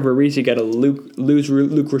lose Trevor Ariza, you got to lose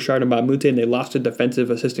Luke Richard and Bob Moute, and they lost a defensive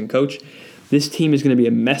assistant coach. This team is going to be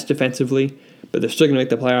a mess defensively, but they're still going to make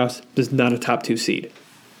the playoffs. This is not a top 2 seed.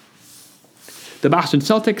 The Boston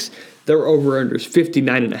Celtics, their over-under is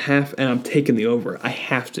 59.5, and I'm taking the over. I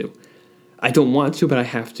have to. I don't want to, but I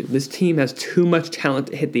have to. This team has too much talent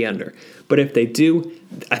to hit the under. But if they do,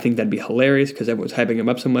 I think that'd be hilarious because everyone's hyping them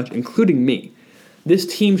up so much, including me. This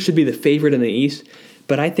team should be the favorite in the East,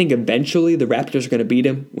 but I think eventually the Raptors are going to beat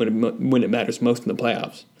them when it matters most in the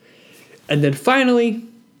playoffs. And then finally,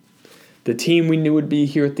 the team we knew would be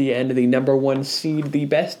here at the end, the number 1 seed, the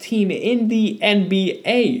best team in the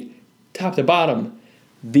NBA, top to bottom,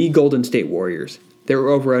 the Golden State Warriors. Their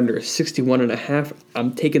over-under is 61.5.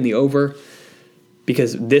 I'm taking the over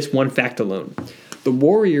because this one fact alone. The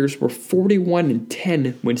Warriors were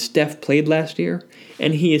 41-10 when Steph played last year,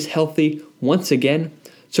 and he is healthy once again,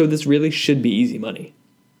 so this really should be easy money.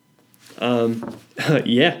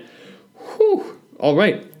 Yeah. Whew. All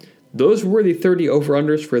right. Those were the 30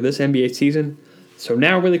 over-unders for this NBA season. So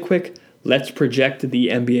now, really quick, let's project the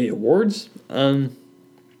NBA awards. I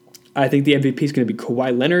think the MVP is going to be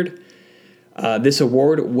Kawhi Leonard. This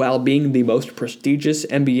award, while being the most prestigious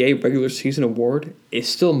NBA regular season award, is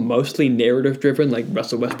still mostly narrative-driven, like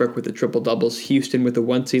Russell Westbrook with the triple-doubles, Houston with the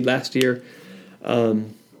 1 seed last year.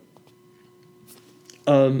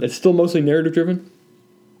 It's still mostly narrative-driven.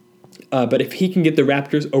 But if he can get the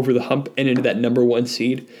Raptors over the hump and into that number 1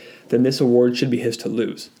 seed, then this award should be his to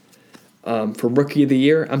lose. For Rookie of the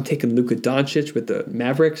Year, I'm taking Luka Doncic with the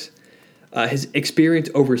Mavericks. His experience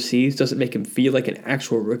overseas doesn't make him feel like an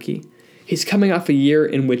actual rookie. He's coming off a year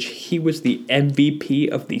in which he was the MVP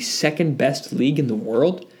of the second best league in the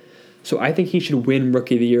world. So I think he should win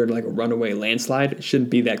Rookie of the Year in like a runaway landslide. It shouldn't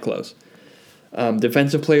be that close.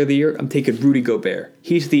 Defensive Player of the Year, I'm taking Rudy Gobert.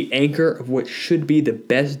 He's the anchor of what should be the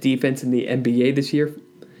best defense in the NBA this year,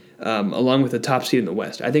 along with the top seed in the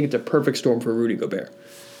West. I think it's a perfect storm for Rudy Gobert.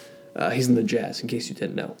 He's in the Jazz, in case you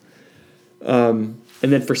didn't know. And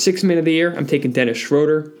then for Sixth Man of the Year, I'm taking Dennis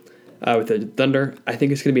Schroeder with the Thunder. I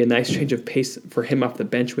think it's going to be a nice change of pace for him off the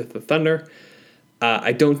bench with the Thunder.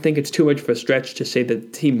 I don't think it's too much of a stretch to say that the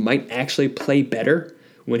team might actually play better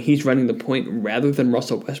when he's running the point rather than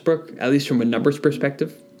Russell Westbrook, at least from a numbers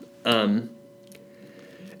perspective. And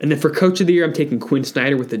then for Coach of the Year, I'm taking Quinn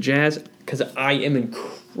Snyder with the Jazz because I am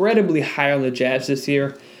incredibly high on the Jazz this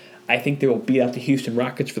year. I think they will beat out the Houston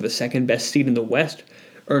Rockets for the second best seed in the West,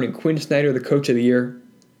 earning Quinn Snyder the Coach of the Year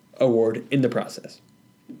award in the process.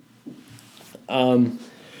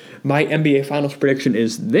 My NBA Finals prediction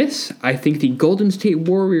is this. I think the Golden State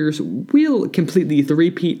Warriors will complete the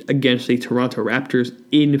three-peat against the Toronto Raptors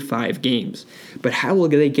in 5 games. But how will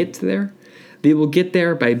they get there? They will get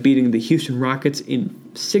there by beating the Houston Rockets in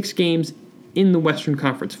 6 games in the Western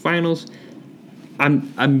Conference Finals.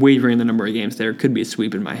 I'm wavering the number of games there. It could be a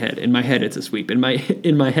sweep in my head. In my head, it's a sweep. In my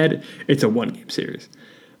head, it's a 1-game series.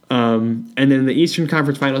 And then the Eastern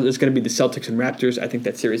Conference Finals is going to be the Celtics and Raptors. I think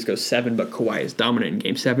that series goes 7, but Kawhi is dominant in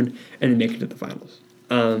Game 7, and they make it to the finals.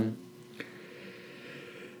 And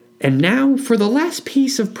now for the last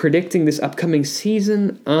piece of predicting this upcoming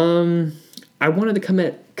season, I wanted to come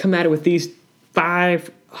at it with these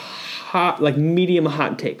 5 hot, like medium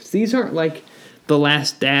hot takes. These aren't like the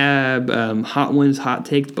last dab, hot ones, hot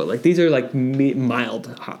takes, but like these are like mild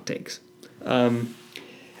hot takes. And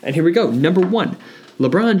here we go. Number 1.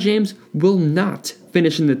 LeBron James will not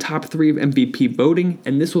finish in the top 3 of MVP voting,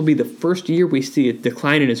 and this will be the first year we see a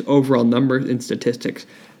decline in his overall numbers and statistics.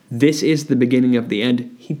 This is the beginning of the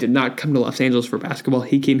end. He did not come to Los Angeles for basketball.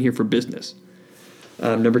 He came here for business.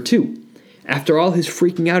 Number 2. After all his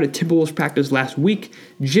freaking out at Timberwolves practice last week,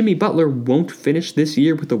 Jimmy Butler won't finish this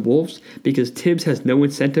year with the Wolves because Tibbs has no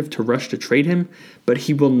incentive to rush to trade him, but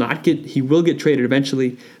he will get traded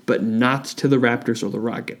eventually, but not to the Raptors or the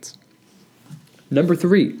Rockets. Number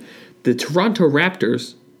 3, the Toronto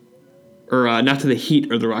Raptors, or not to the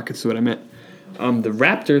Heat or the Rockets is what I meant. The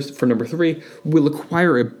Raptors, for number 3, will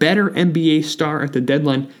acquire a better NBA star at the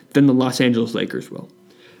deadline than the Los Angeles Lakers will.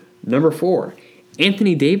 Number 4,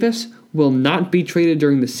 Anthony Davis will not be traded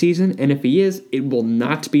during the season, and if he is, it will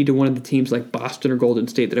not be to one of the teams like Boston or Golden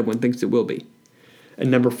State that everyone thinks it will be.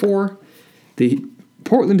 And number 4, the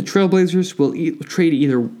Portland Trailblazers will trade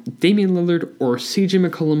either Damian Lillard or CJ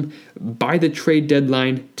McCollum by the trade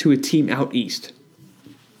deadline to a team out east.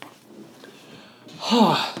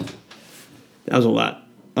 That was a lot.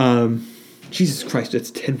 Jesus Christ, it's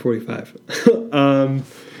 10:45.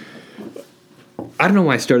 I don't know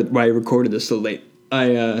why I recorded this so late.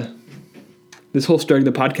 This whole starting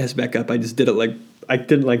the podcast back up, I just did it I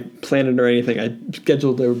didn't plan it or anything. I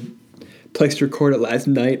scheduled a place to record it last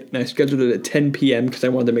night, and I scheduled it at 10 p.m. because I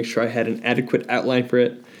wanted to make sure I had an adequate outline for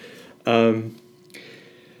it. Oh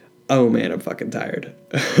man, I'm fucking tired.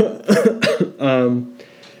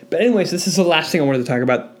 But anyways, this is the last thing I wanted to talk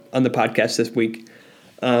about on the podcast this week.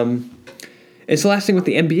 It's the last thing with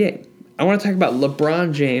the NBA. I want to talk about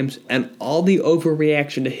LeBron James and all the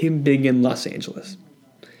overreaction to him being in Los Angeles.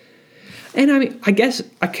 And I mean, I guess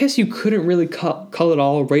you couldn't really call it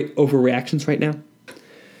all overreactions right now.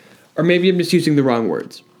 Or maybe I'm just using the wrong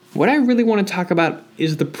words. What I really want to talk about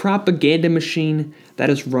is the propaganda machine that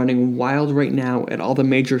is running wild right now at all the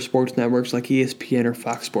major sports networks like ESPN or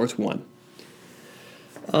Fox Sports 1.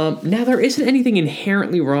 Now, there isn't anything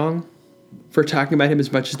inherently wrong for talking about him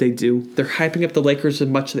as much as they do. They're hyping up the Lakers as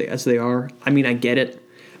much as they are. I mean, I get it.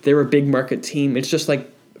 They're a big market team. It's just like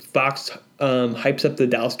Fox hypes up the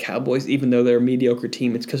Dallas Cowboys, even though they're a mediocre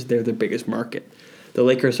team. It's because they're the biggest market. The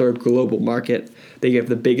Lakers are a global market. They have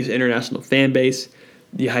the biggest international fan base.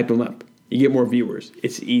 You hype them up. You get more viewers.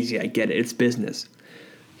 It's easy. I get it. It's business.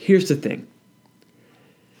 Here's the thing.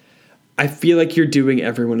 I feel like you're doing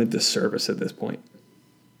everyone a disservice at this point.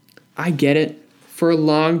 I get it. For a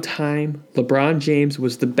long time, LeBron James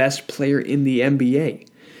was the best player in the NBA.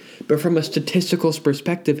 But from a statistical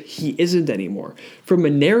perspective, he isn't anymore. From a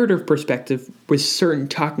narrative perspective, with certain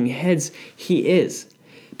talking heads, he is.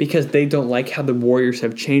 Because they don't like how the Warriors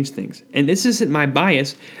have changed things. And this isn't my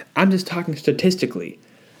bias, I'm just talking statistically.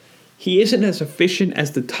 He isn't as efficient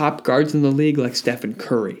as the top guards in the league like Stephen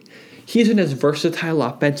Curry. He isn't as versatile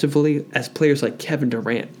offensively as players like Kevin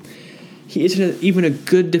Durant. He isn't even a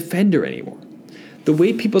good defender anymore. The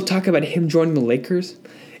way people talk about him joining the Lakers,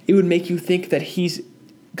 it would make you think that he's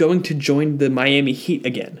going to join the Miami Heat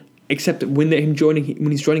again. Except that when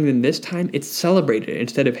he's joining them this time, it's celebrated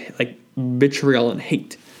instead of like vitriol and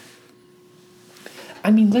hate.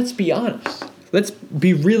 I mean, let's be honest. Let's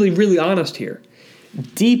be really, really honest here.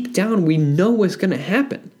 Deep down, we know what's going to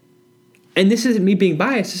happen. And this isn't me being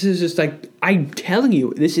biased. This is just like, I'm telling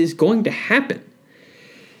you, this is going to happen.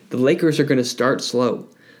 The Lakers are going to start slow,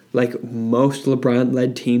 like most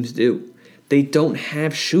LeBron-led teams do. They don't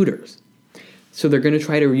have shooters. So they're going to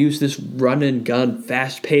try to use this run-and-gun,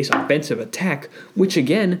 fast-paced offensive attack, which,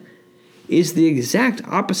 again, is the exact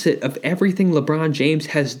opposite of everything LeBron James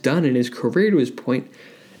has done in his career to this point,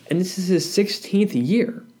 and this is his 16th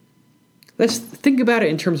year. Let's think about it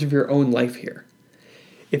in terms of your own life here.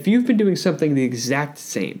 If you've been doing something the exact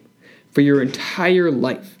same for your entire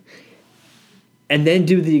life, and then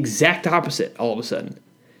do the exact opposite all of a sudden,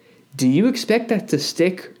 do you expect that to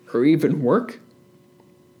stick or even work?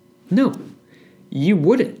 No. You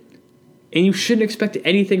wouldn't. And you shouldn't expect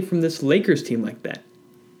anything from this Lakers team like that.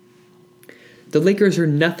 The Lakers are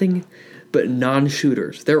nothing but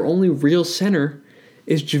non-shooters. Their only real center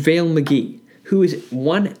is JaVale McGee, who is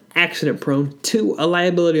 1, accident-prone, 2, a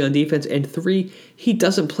liability on defense, and 3, he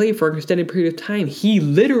doesn't play for an extended period of time. He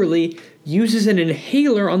literally uses an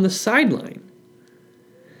inhaler on the sideline.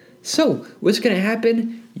 So, what's going to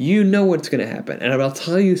happen? You know what's going to happen. And I'll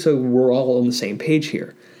tell you so we're all on the same page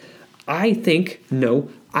here. I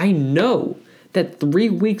know that 3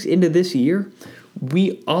 weeks into this year,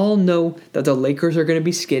 we all know that the Lakers are going to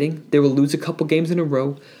be skidding. They will lose a couple games in a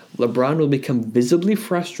row. LeBron will become visibly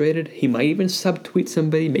frustrated. He might even subtweet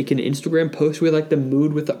somebody, make an Instagram post with like the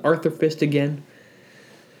mood with the Arthur fist again.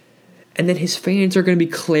 And then his fans are going to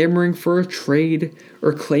be clamoring for a trade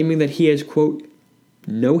or claiming that he has, quote,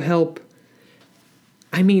 no help.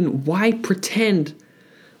 I mean, why pretend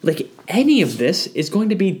like any of this is going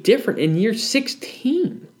to be different in year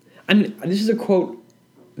 16? I mean, this is a quote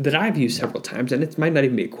that I've used several times, and it might not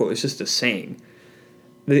even be a quote, it's just a saying.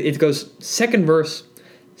 It goes, second verse,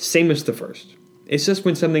 same as the first. It's just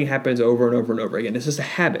when something happens over and over and over again. It's just a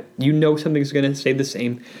habit. You know something's going to stay the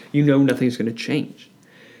same. You know nothing's going to change.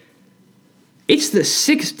 It's the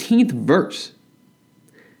 16th verse.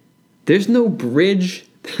 There's no bridge.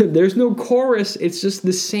 There's no chorus. It's just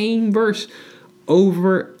the same verse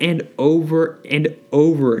over and over and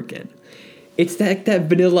over again. It's like that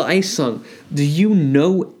Vanilla Ice song. Do you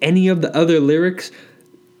know any of the other lyrics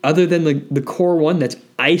other than the core one that's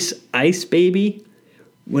Ice, Ice, Baby?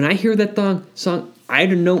 When I hear that song, I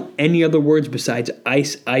don't know any other words besides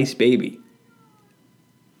Ice, Ice, Baby.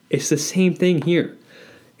 It's the same thing here.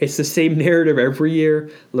 It's the same narrative every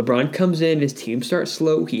year. LeBron comes in, his team starts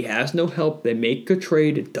slow, he has no help, they make a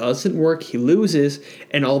trade, it doesn't work, he loses,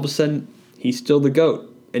 and all of a sudden, he's still the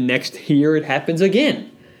GOAT. And next year, it happens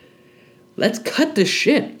again. Let's cut the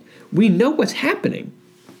shit. We know what's happening.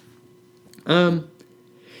 And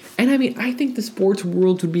I mean, I think the sports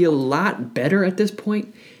world would be a lot better at this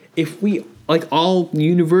point if we, like, all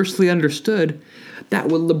universally understood that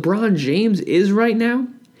what LeBron James is right now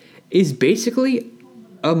is basically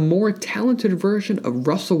a more talented version of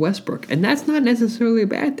Russell Westbrook. And that's not necessarily a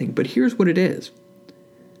bad thing, but here's what it is.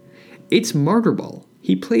 It's martyr ball.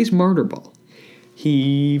 He plays martyr ball.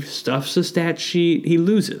 He stuffs a stat sheet. He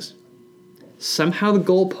loses. Somehow the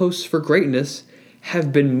goalposts for greatness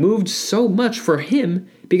have been moved so much for him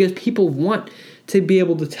because people want to be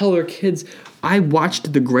able to tell their kids, I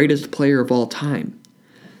watched the greatest player of all time.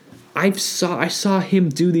 I saw him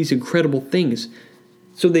do these incredible things.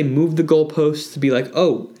 So they moved the goalposts to be like,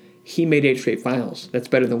 oh, he made 8 straight finals. That's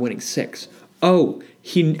better than winning 6. Oh,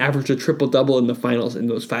 he averaged a triple-double in the finals in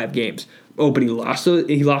those 5 games. Oh, but he lost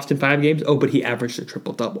in 5 games? Oh, but he averaged a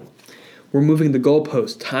triple-double. We're moving the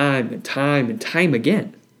goalposts time and time and time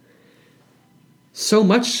again. So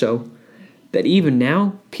much so that even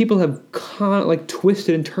now, people have kind of like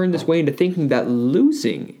twisted and turned this way into thinking that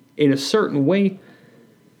losing in a certain way,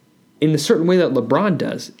 in the certain way that LeBron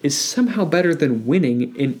does, is somehow better than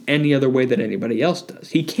winning in any other way that anybody else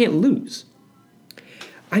does. He can't lose.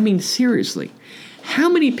 I mean, seriously, how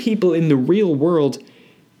many people in the real world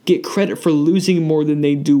get credit for losing more than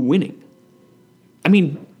they do winning? I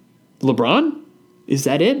mean, LeBron? Is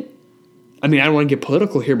that it? I mean, I don't want to get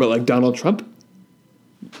political here, but like Donald Trump?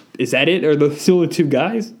 Is that it? Are those the only 2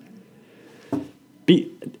 guys?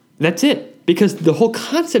 That's it. Because the whole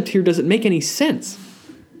concept here doesn't make any sense.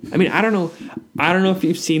 I mean, I don't know if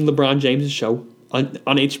you've seen LeBron James' show. on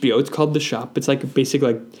HBO. It's called The Shop. It's like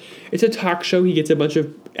it's a talk show. He gets a bunch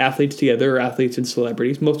of athletes together, or athletes and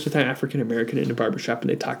celebrities, most of the time African American, in a barbershop, and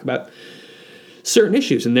they talk about certain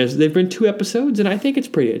issues. And they've been 2 episodes, and I think it's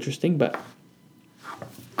pretty interesting. But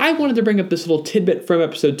I wanted to bring up this little tidbit from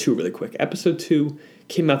episode 2 really quick. Episode 2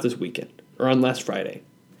 came out this weekend, or on last Friday.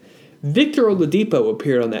 Victor Oladipo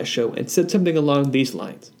appeared on that show and said something along these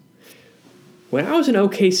lines. When I was in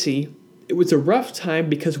OKC, it was a rough time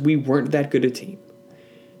because we weren't that good a team.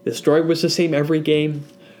 The story was the same every game.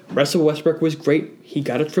 Russell Westbrook was great. He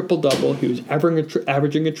got a triple-double. He was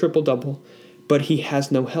averaging a triple-double, but he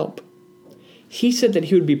has no help. He said that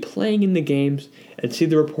he would be playing in the games and see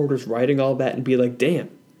the reporters writing all that and be like, damn,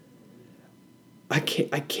 I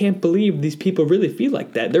can't believe these people really feel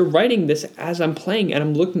like that. They're writing this as I'm playing, and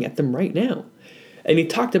I'm looking at them right now. And he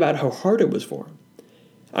talked about how hard it was for him.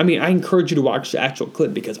 I mean, I encourage you to watch the actual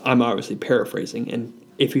clip because I'm obviously paraphrasing, and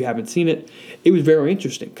if you haven't seen it, it was very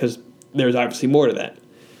interesting because there's obviously more to that.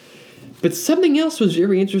 But something else was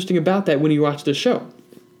very interesting about that when you watched the show.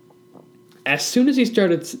 As soon as he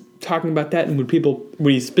started talking about that, and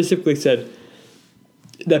when he specifically said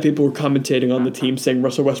that people were commentating on the team saying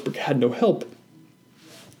Russell Westbrook had no help,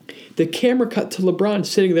 the camera cut to LeBron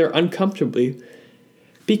sitting there uncomfortably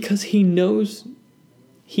because he knows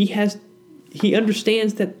he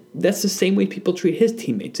understands that that's the same way people treat his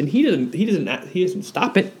teammates, and he doesn't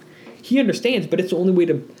stop it. He understands, but it's the only way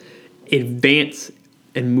to advance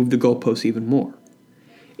and move the goalposts even more.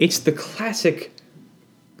 It's the classic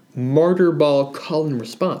martyr ball call and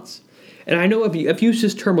response. And I know I've used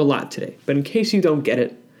this term a lot today, but in case you don't get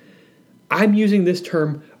it, I'm using this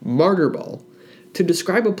term martyr ball to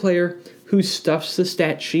describe a player who stuffs the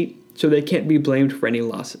stat sheet so they can't be blamed for any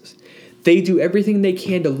losses. They do everything they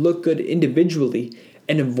can to look good individually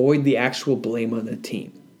and avoid the actual blame on the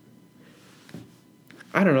team.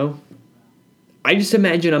 I don't know. I just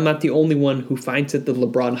imagine I'm not the only one who finds that the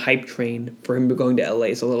LeBron hype train for him going to LA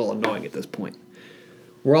is a little annoying at this point.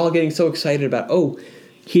 We're all getting so excited about,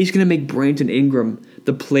 he's going to make Brandon Ingram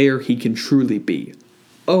the player he can truly be.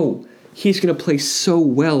 He's going to play so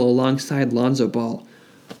well alongside Lonzo Ball.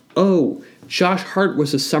 Josh Hart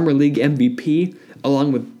was a Summer League MVP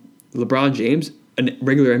along with LeBron James, a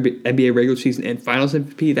regular NBA regular season and finals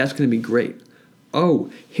MVP. That's going to be great.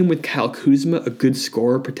 Him with Kyle Kuzma, a good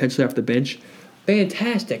scorer, potentially off the bench.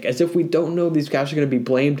 Fantastic. As if we don't know these guys are going to be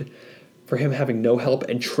blamed for him having no help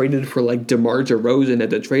and traded for like DeMar DeRozan at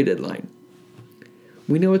the trade deadline.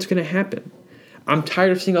 We know it's going to happen. I'm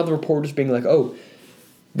tired of seeing all the reporters being like,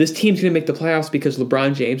 this team's going to make the playoffs because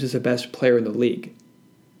LeBron James is the best player in the league.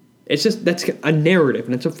 It's just, that's a narrative,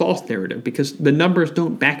 and it's a false narrative because the numbers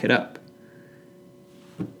don't back it up.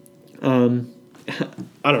 I don't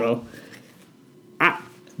know.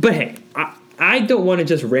 But hey, I don't want to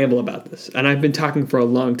just ramble about this, and I've been talking for a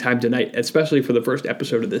long time tonight, especially for the first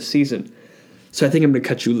episode of this season, so I think I'm going to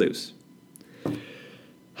cut you loose.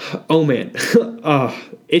 Oh, man.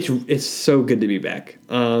 It's so good to be back.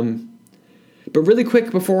 But really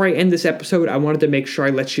quick, before I end this episode, I wanted to make sure I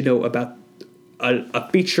let you know about a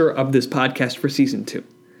feature of this podcast for Season 2.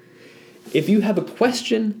 If you have a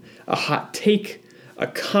question, a hot take, a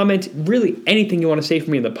comment, really anything you want to say for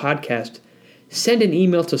me in the podcast, send an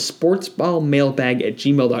email to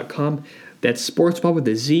sportsballmailbag@gmail.com. That's sportsball with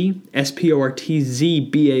a Z,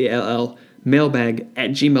 SPORTZBALL,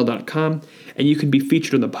 mailbag@gmail.com. And you can be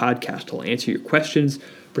featured on the podcast. I'll answer your questions,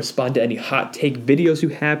 respond to any hot take videos you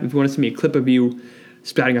have. If you want to send me a clip of you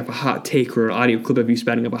spouting up a hot take or an audio clip of you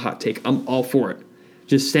spouting up a hot take, I'm all for it.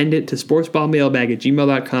 Just send it to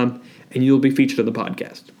sportsballmailbag@gmail.com and you'll be featured on the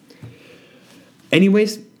podcast.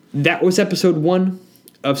 Anyways, that was episode 1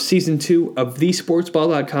 of Season 2 of the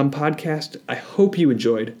sportsball.com podcast. I hope you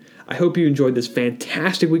enjoyed. I hope you enjoyed this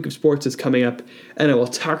fantastic week of sports that's coming up, and I will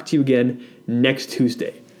talk to you again next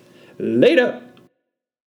Tuesday. Later!